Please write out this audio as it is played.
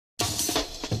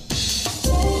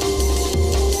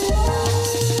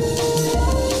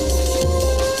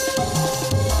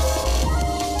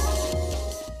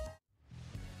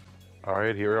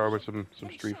Alright, here we are with some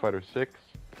Street Fighter 6,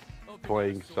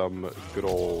 playing some good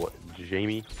old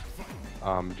Jamie.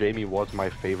 Jamie was my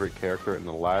favorite character in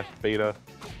the last beta,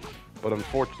 but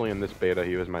unfortunately in this beta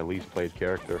he was my least played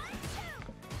character.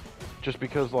 Just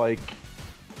because, like,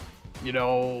 you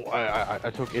know,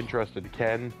 I took interest in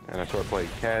Ken, and I started playing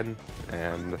Ken,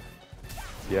 and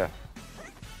yeah.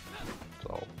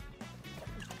 So,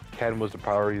 Ken was the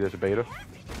priority this beta,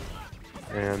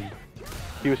 and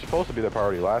he was supposed to be the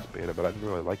priority last beta, but I didn't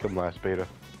really like him last beta.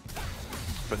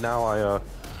 But now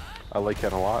I like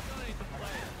Ken a lot,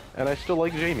 and I still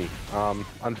like Jamie.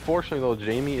 Unfortunately though,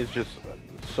 Jamie is just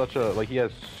such a, like, he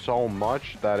has so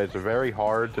much that it's very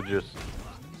hard to just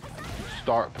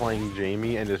start playing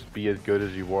Jamie and just be as good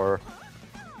as you were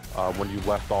when you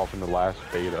left off in the last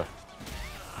beta.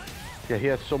 Yeah, he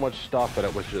has so much stuff that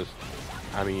it was just,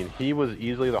 I mean, he was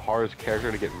easily the hardest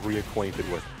character to get reacquainted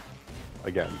with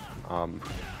again.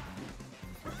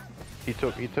 He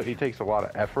takes a lot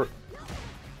of effort,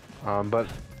 but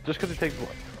just because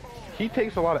he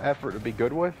takes a lot of effort to be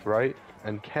good with, right?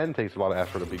 And Ken takes a lot of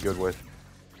effort to be good with.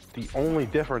 The only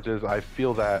difference is I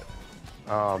feel that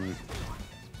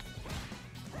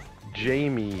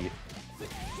Jamie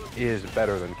is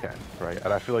better than Ken, right?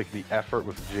 And I feel like the effort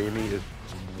with Jamie is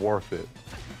worth it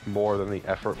more than the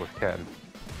effort with Ken.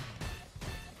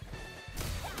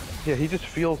 Yeah, he just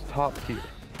feels top tier.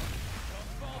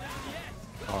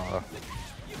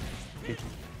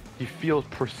 He feels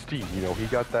pristine, you know. He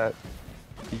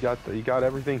got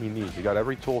everything he needs. He got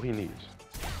every tool he needs.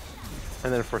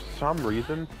 And then for some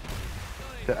reason,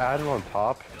 to add it on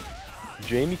top,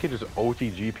 Jamie can just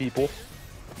OTG people.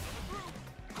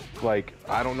 Like,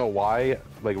 I don't know why.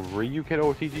 Like, Ryu can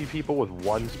OTG people with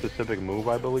one specific move,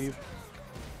 I believe.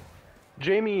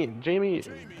 Jamie,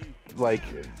 like,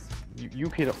 you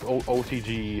can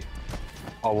OTG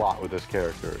a lot with this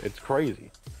character. It's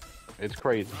crazy. It's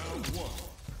crazy.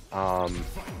 I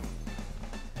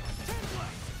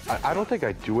don't think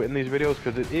I do it in these videos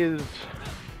because it is,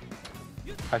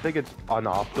 I think it's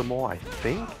unoptimal. I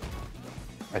think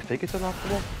it's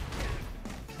unoptimal,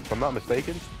 if I'm not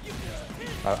mistaken.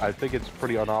 I think it's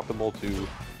pretty unoptimal to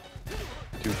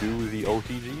do the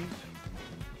OTGs,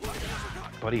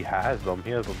 but he has them.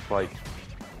 He has like,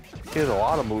 he has a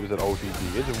lot of moves at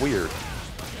OTG. It's weird.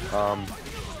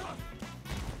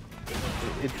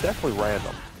 It's definitely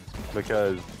random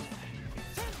because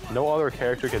no other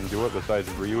character can do it besides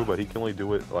Ryu, but he can only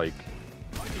do it like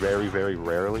very, very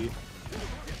rarely.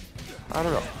 I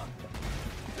don't know.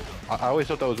 I always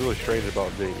thought that was really strange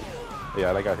about Jamie.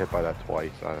 Yeah, I got hit by that twice.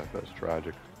 That's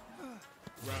tragic.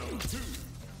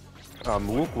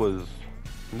 Luke was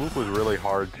really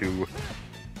hard to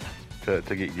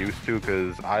get used to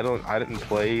because I didn't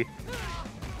play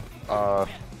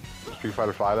Street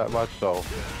Fighter 5 that much, so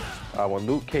when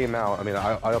Luke came out, I mean,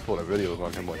 I uploaded videos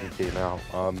on him when he came out.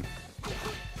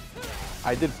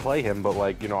 I did play him, but,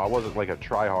 like, you know, I wasn't like a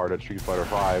tryhard at Street Fighter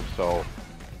 5, so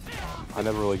I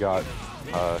never really got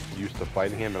used to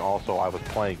fighting him, and also I was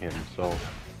playing him, so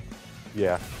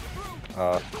yeah.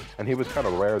 And he was kind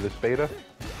of rare this beta,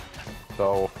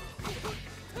 so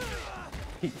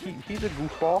he's a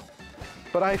goofball,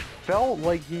 but I felt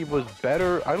like he was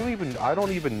better. I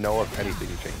don't even know if anything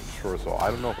changed. First of all,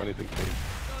 I don't know if anything changed,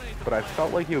 but I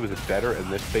felt like he was better in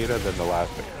this beta than the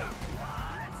last beta.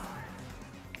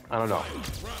 I don't know.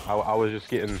 I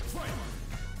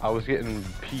was getting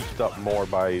pieced up more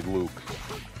by Luke.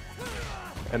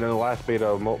 And in the last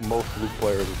beta, most Luke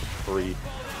players was free.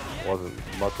 Wasn't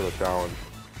much of a challenge.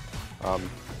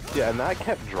 Yeah, and that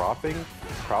kept dropping,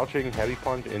 crouching heavy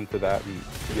punch into that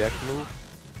EX move.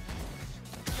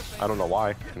 I don't know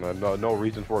why. No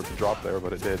reason for it to drop there,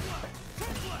 but it did.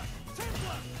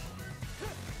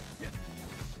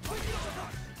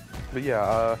 But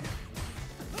yeah,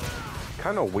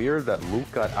 kind of weird that Luke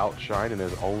got outshined in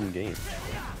his own game.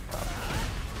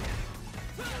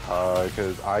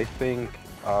 Because I think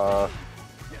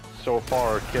so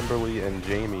far Kimberly and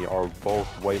Jamie are both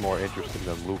way more interesting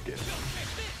than Luke is.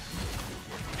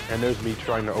 And there's me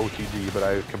trying to OTG, but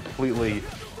I completely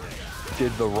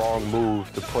did the wrong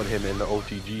move to put him in the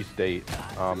OTG state.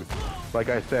 Like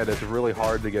I said, it's really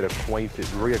hard to get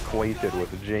reacquainted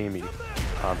with Jamie.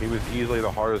 He was easily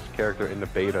the hardest character in the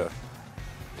beta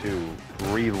to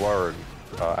relearn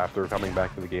after coming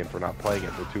back to the game for not playing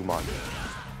it for 2 months.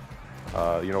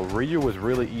 You know, Ryu was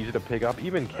really easy to pick up.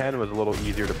 Even Ken was a little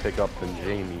easier to pick up than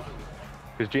Jamie,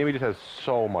 because Jamie just has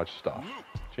so much stuff.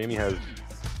 Jamie has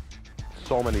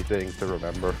so many things to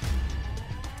remember.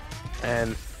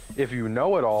 And if you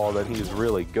know it all, then he's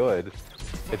really good.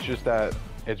 It's just that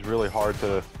it's really hard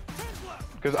to,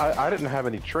 because I didn't have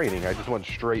any training. I just went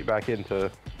straight back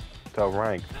into to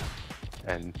ranked,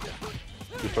 and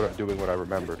just started doing what I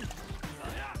remembered.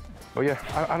 But yeah,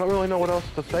 I don't really know what else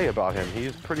to say about him.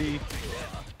 He's pretty.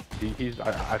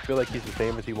 I feel like he's the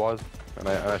same as he was, and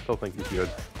I still think he's good.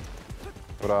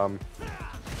 But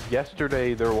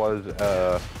yesterday there was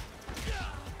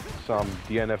some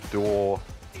DNF Duel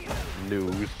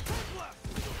news.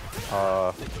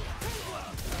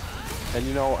 And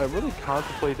you know, I really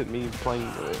contemplated me playing.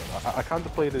 I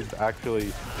contemplated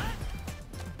actually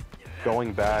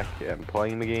going back and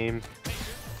playing the game,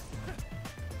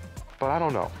 but I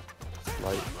don't know,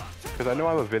 like, because I know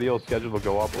I have a video scheduled to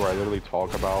go up where I literally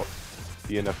talk about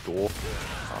DNF Duel,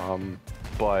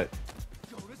 but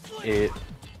it's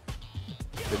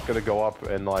gonna go up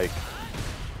and like,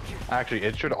 actually,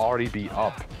 it should already be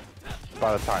up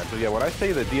by the time. So yeah, when I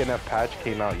say the DNF patch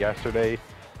came out yesterday,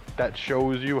 that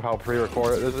shows you how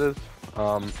pre-recorded this is,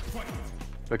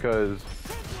 because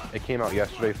it came out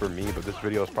yesterday for me, but this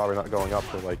video is probably not going up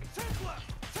for like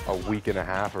a week and a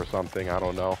half or something. I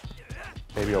don't know,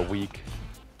 maybe a week.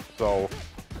 So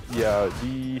yeah,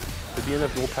 the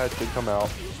DNF Duel patch did come out,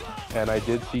 and I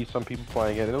did see some people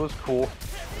playing it, and it was cool.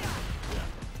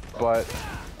 But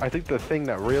I think the thing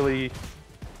that really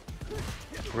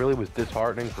was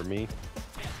disheartening for me,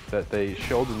 that they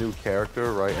showed the new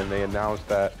character, right, and they announced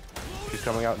that she's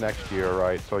coming out next year,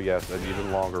 right, so yes, an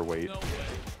even longer wait.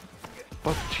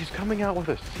 But she's coming out with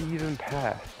a season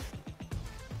pass.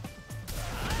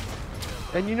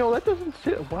 And you know, that doesn't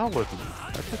sit well with me.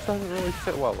 That just doesn't really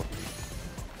sit well with me.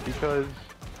 Because,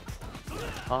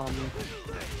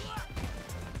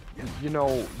 you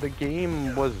know, the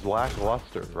game was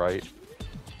lackluster, right?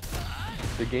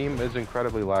 The game is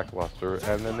incredibly lackluster,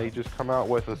 and then they just come out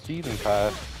with a season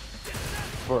pass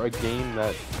for a game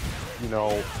that, you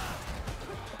know,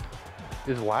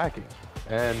 is lacking.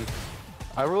 And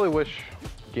I really wish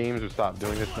games would stop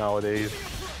doing this nowadays,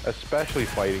 especially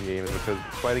fighting games, because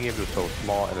fighting games are so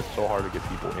small and it's so hard to get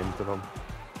people into them.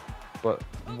 But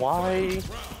why?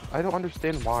 I don't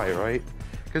understand why, right?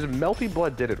 Because Melty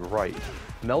Blood did it right.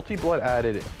 Melty Blood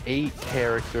added 8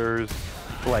 characters,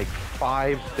 like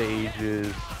 5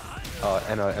 stages,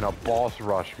 and a boss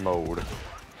rush mode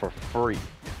for free.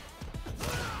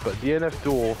 But DNF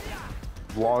Duel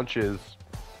launches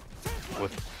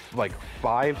with like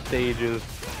 5 stages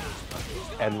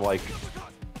and like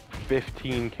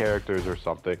 15 characters or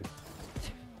something,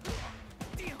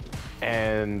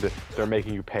 and they're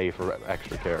making you pay for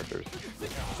extra characters.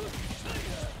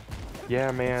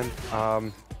 Yeah, man.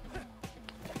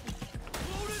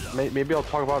 Maybe I'll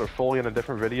talk about it fully in a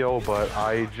different video, but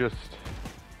I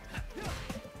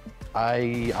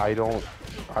don't.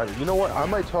 You know what? I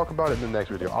might talk about it in the next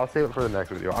video. I'll save it for the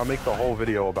next video. I'll make the whole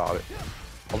video about it.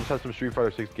 I'll just have some Street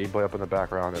Fighter 6 gameplay up in the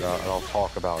background, and I'll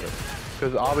talk about it.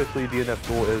 Because obviously DNF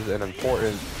Duel is an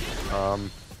important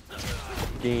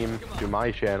game to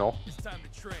my channel.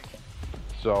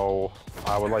 So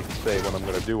I would like to say what I'm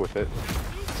going to do with it.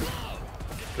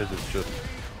 Because it's just...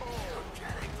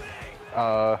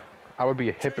 I would be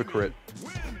a hypocrite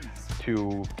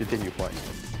to continue playing.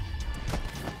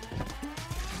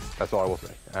 That's all I will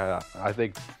say. I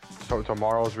think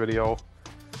tomorrow's video,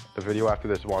 the video after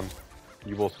this one,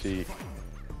 you will see.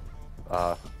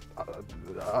 I'll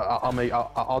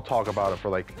talk about it for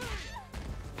like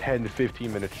 10 to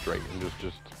 15 minutes straight and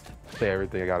just say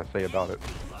everything I gotta say about it,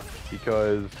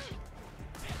 because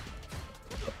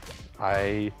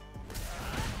I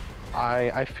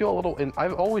feel a little.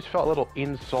 I've always felt a little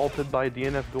insulted by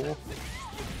DNF Duel,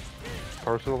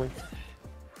 personally.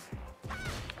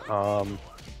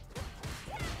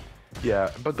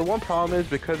 Yeah, but the one problem is,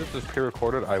 because this is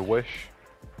pre-recorded, I wish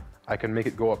I can make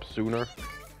it go up sooner,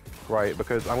 right?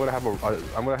 Because I'm gonna have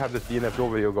this DNF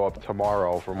Duel video go up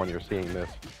tomorrow from when you're seeing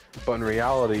this, but in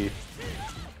reality,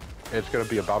 it's gonna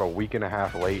be about a week and a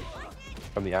half late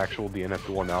from the actual DNF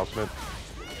Duel announcement.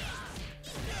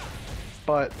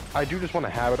 But I do just want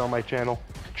to have it on my channel,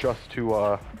 just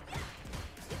to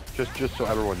just so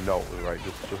everyone knows, right?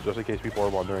 Just in case people are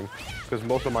wondering, because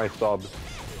most of my subs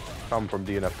come from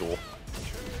DNF Duel,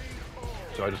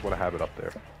 so I just want to have it up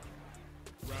there,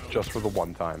 just for the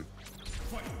one time.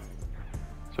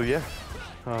 So yeah,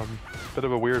 bit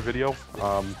of a weird video.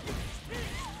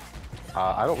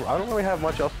 I don't really have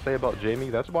much else to say about Jamie.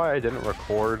 That's why I didn't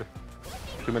record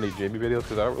too many Jamie videos,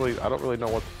 because I don't really know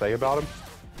what to say about him.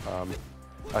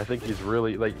 I think he's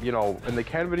really, like, you know, in the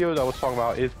Ken videos I was talking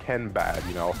about, is Ken bad,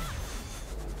 you know?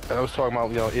 And I was talking about,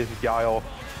 you know, is Guile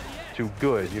too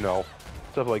good, you know?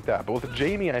 Stuff like that. But with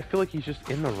Jamie, I feel like he's just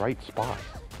in the right spot.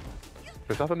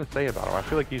 There's nothing to say about him. I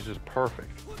feel like he's just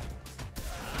perfect.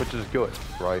 Which is good,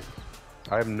 right?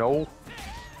 I have no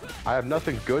I have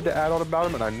nothing good to add on about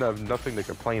him, and I have nothing to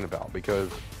complain about, because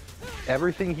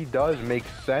everything he does makes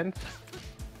sense,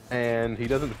 and he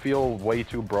doesn't feel way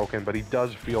too broken, but he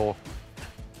does feel,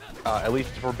 at least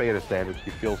for beta standards,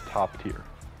 he feels top tier,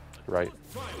 right?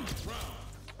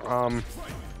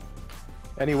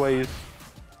 Anyways,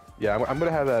 yeah, I'm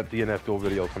gonna have that DNF duel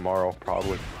video tomorrow,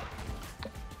 probably.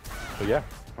 So yeah,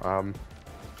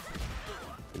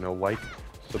 you know, like,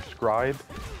 subscribe.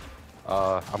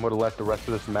 I'm gonna let the rest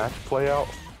of this match play out.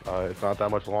 It's not that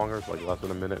much longer, it's like less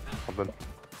than a minute, something.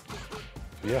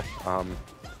 So yeah, I'll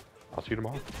see you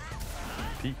tomorrow.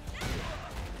 Peace.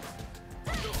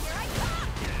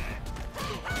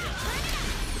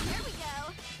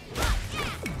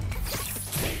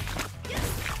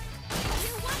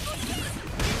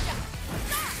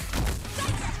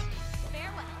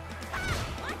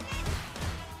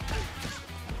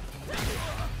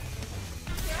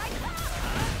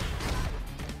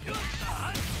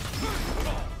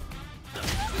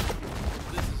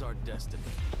 Destiny.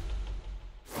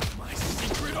 My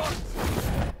secret art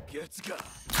gets go.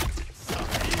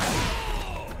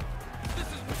 This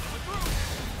is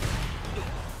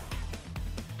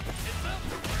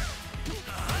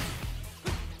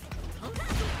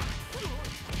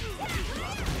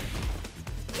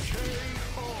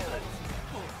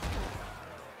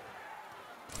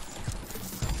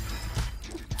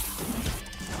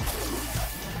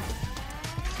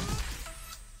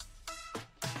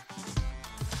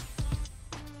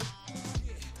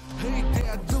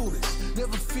I do this,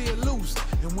 never feel loose.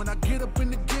 And when I get up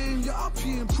in the game, y'all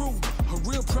be improved. A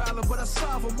real problem, but I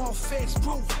solve them all facts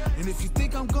proof. And if you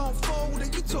think I'm gon' fold,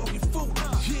 then you talking fool.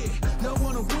 Yeah, y'all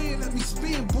wanna win, let me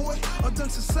spin, boy. All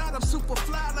dunks aside, I'm super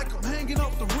fly like I'm hanging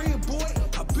off the rim, boy.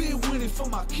 I've been winning for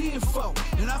my kinfolk,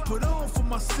 and I put on for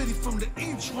my city from the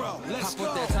intro. Let's go. I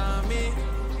put that time in,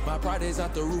 my pride is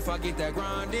out the roof, I get that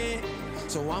grind in.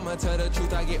 So I'ma tell the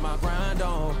truth, I get my grind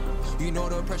on. You know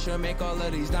the pressure make all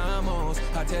of these diamonds.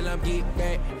 I tell them get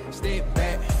back, step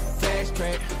back, fast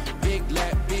track, big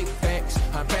lap, big facts.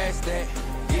 I'm past that,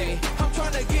 yeah. I'm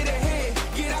trying to get ahead,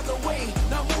 get out the way.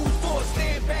 Now move forward,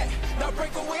 stand back, now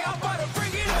break away. I'm about to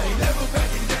bring it on. I ain't never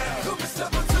backing down. Come and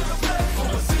step up to the plate. For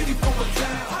my city, for my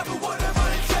town. I do whatever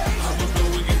it takes. I'ma go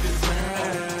and get this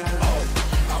round. Oh,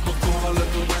 I'ma go and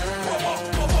look around.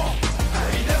 I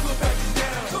ain't never backing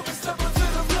down. Come and step up to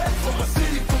the plate. For my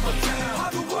city, for my town. I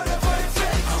do whatever it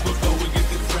takes. I'ma go and get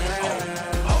this round.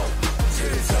 Oh, see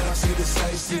the sights, see the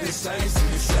sights, see the sights, see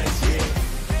the sights, yeah.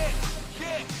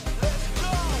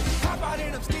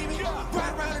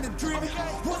 Ride around and I'm dreaming.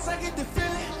 Once I get the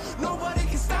feeling, nobody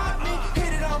can stop me.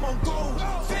 Hit it, I'm on goal.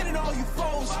 Fending all you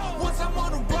foes. Once I'm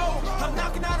on the road, I'm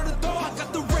knocking out of the door. I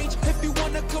got the range. If you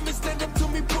wanna come and stand up to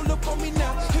me, pull up on me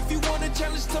now. If you wanna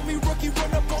challenge, tell me, rookie,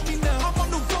 run up on me now. I'm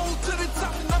on the road to the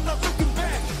top and I'm not looking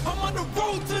back. I'm on the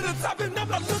road to the top and I'm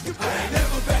not looking back.